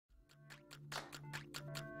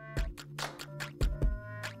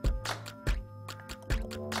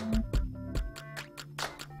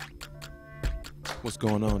What's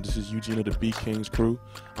going on? This is Eugene of the B Kings crew.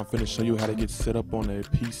 I'm finna show you how to get set up on a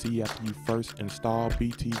PC after you first install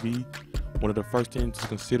BTV. One of the first things to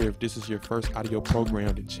consider if this is your first audio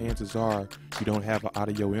program, then chances are you don't have an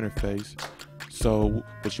audio interface. So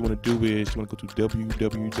what you want to do is you want to go to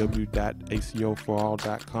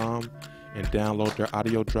www.aco4all.com and download their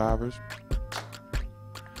audio drivers.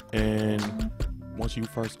 And once you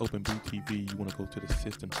first open BTV, you want to go to the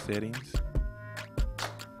system settings.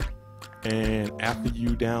 And after you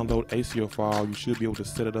download ACO file, you should be able to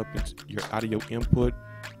set it up into your audio input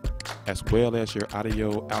as well as your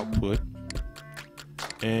audio output.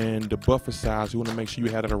 And the buffer size, you want to make sure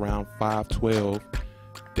you have it around 512.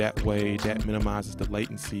 That way, that minimizes the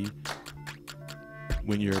latency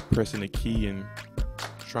when you're pressing the key and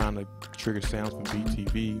trying to trigger sounds from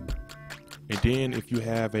BTV. And then if you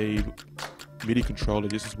have a MIDI controller,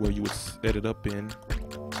 this is where you would set it up in.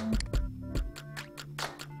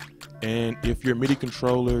 And if your MIDI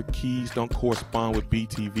controller keys don't correspond with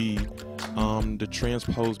BTV, the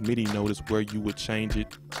transpose MIDI note is where you would change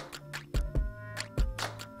it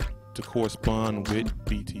to correspond with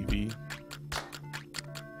BTV.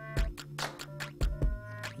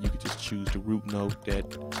 You could just choose the root note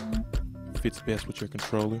that fits best with your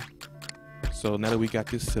controller. So now that we got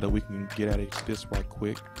this set up, we can get at it this right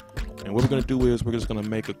quick. And what we're going to do is we're just going to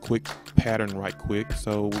make a quick pattern right quick.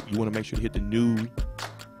 So you want to make sure to hit the new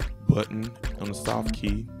button on the soft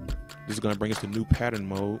key. This is going to bring us to new pattern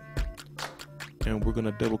mode, and we're going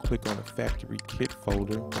to double click on the factory kit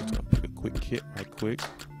folder. I'm just going to pick a quick kit right quick,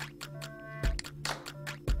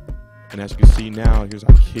 and as you can see now, here's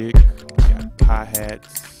our kick. We got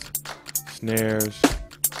hi-hats, snares.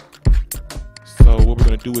 So what we're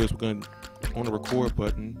going to do is we're going to, on the record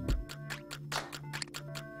button,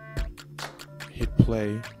 hit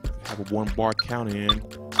play, have a 1 bar count in.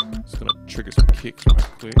 It's going to trigger some kicks right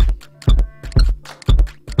quick.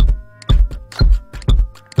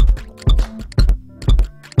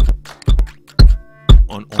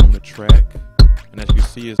 On the track. And as you can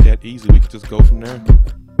see, it's that easy. We can just go from there.